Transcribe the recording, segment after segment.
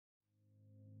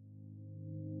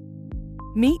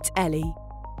Meet Ellie.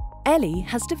 Ellie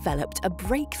has developed a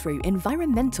breakthrough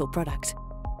environmental product.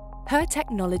 Her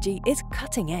technology is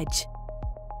cutting edge.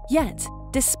 Yet,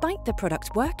 despite the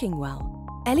product working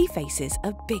well, Ellie faces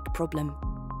a big problem.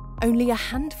 Only a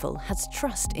handful has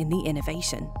trust in the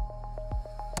innovation.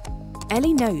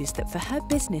 Ellie knows that for her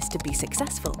business to be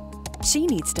successful, she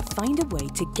needs to find a way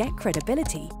to get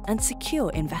credibility and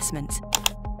secure investment.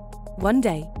 One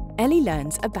day, Ellie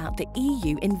learns about the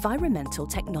EU Environmental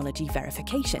Technology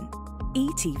Verification,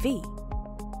 ETV.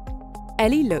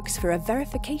 Ellie looks for a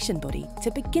verification body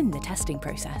to begin the testing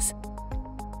process.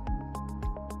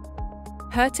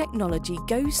 Her technology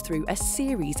goes through a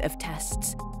series of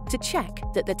tests to check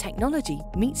that the technology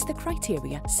meets the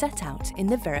criteria set out in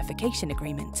the verification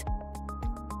agreement.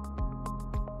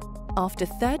 After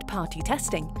third-party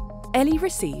testing, Ellie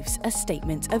receives a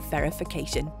statement of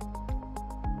verification.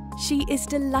 She is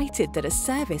delighted that a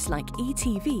service like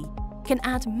ETV can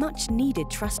add much-needed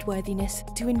trustworthiness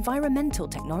to environmental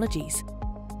technologies.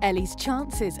 Ellie's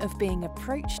chances of being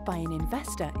approached by an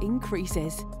investor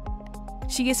increases.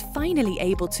 She is finally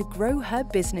able to grow her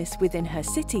business within her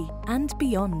city and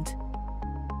beyond.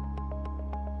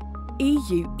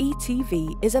 EU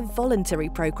ETV is a voluntary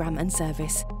program and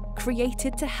service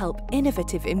created to help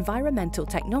innovative environmental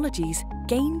technologies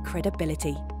gain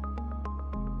credibility.